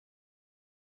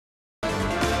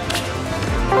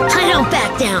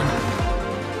down.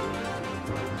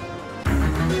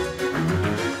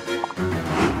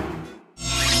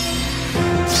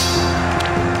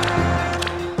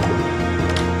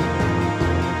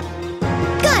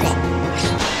 Got it.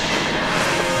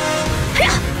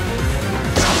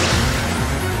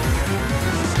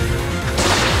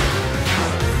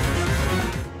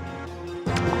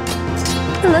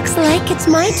 Looks like it's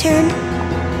my turn.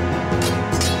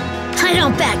 I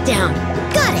don't back down.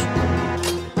 Got it.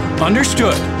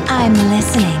 Understood. I'm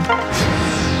listening.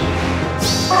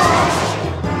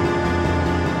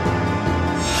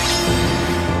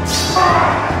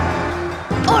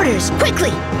 Orders,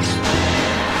 quickly!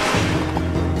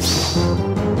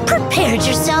 Prepared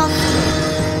yourself?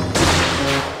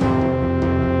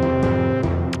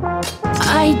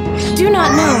 I do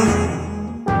not know.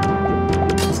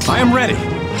 I am ready.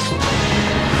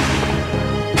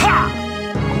 Ha!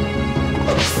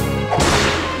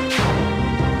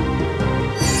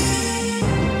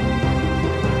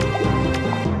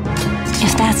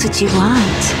 If that's what you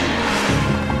want.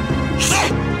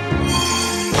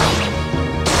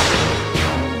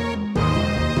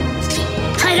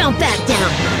 I don't back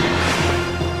down.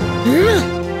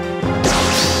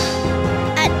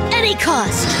 At any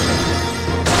cost.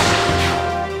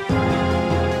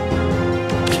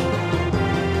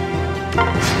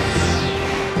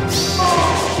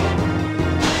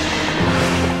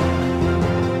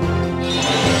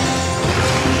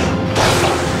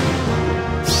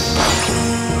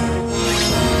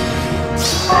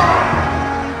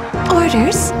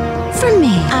 Orders? For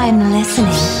me. I'm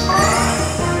listening.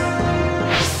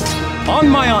 On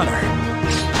my honor.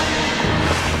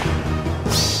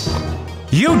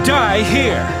 You die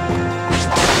here.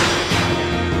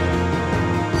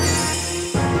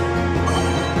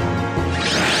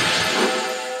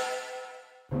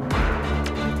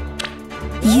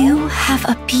 You have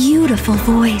a beautiful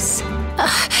voice.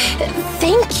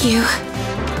 Thank you.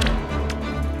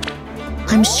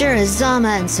 I'm sure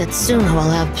Azama and Setsuna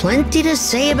will have plenty to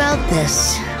say about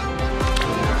this.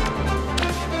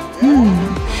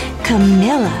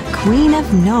 Camilla, Queen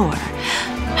of Nor.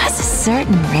 Has a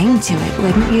certain ring to it,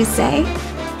 wouldn't you say?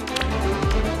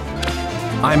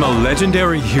 I'm a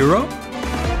legendary hero?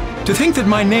 To think that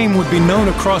my name would be known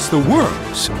across the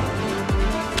worlds.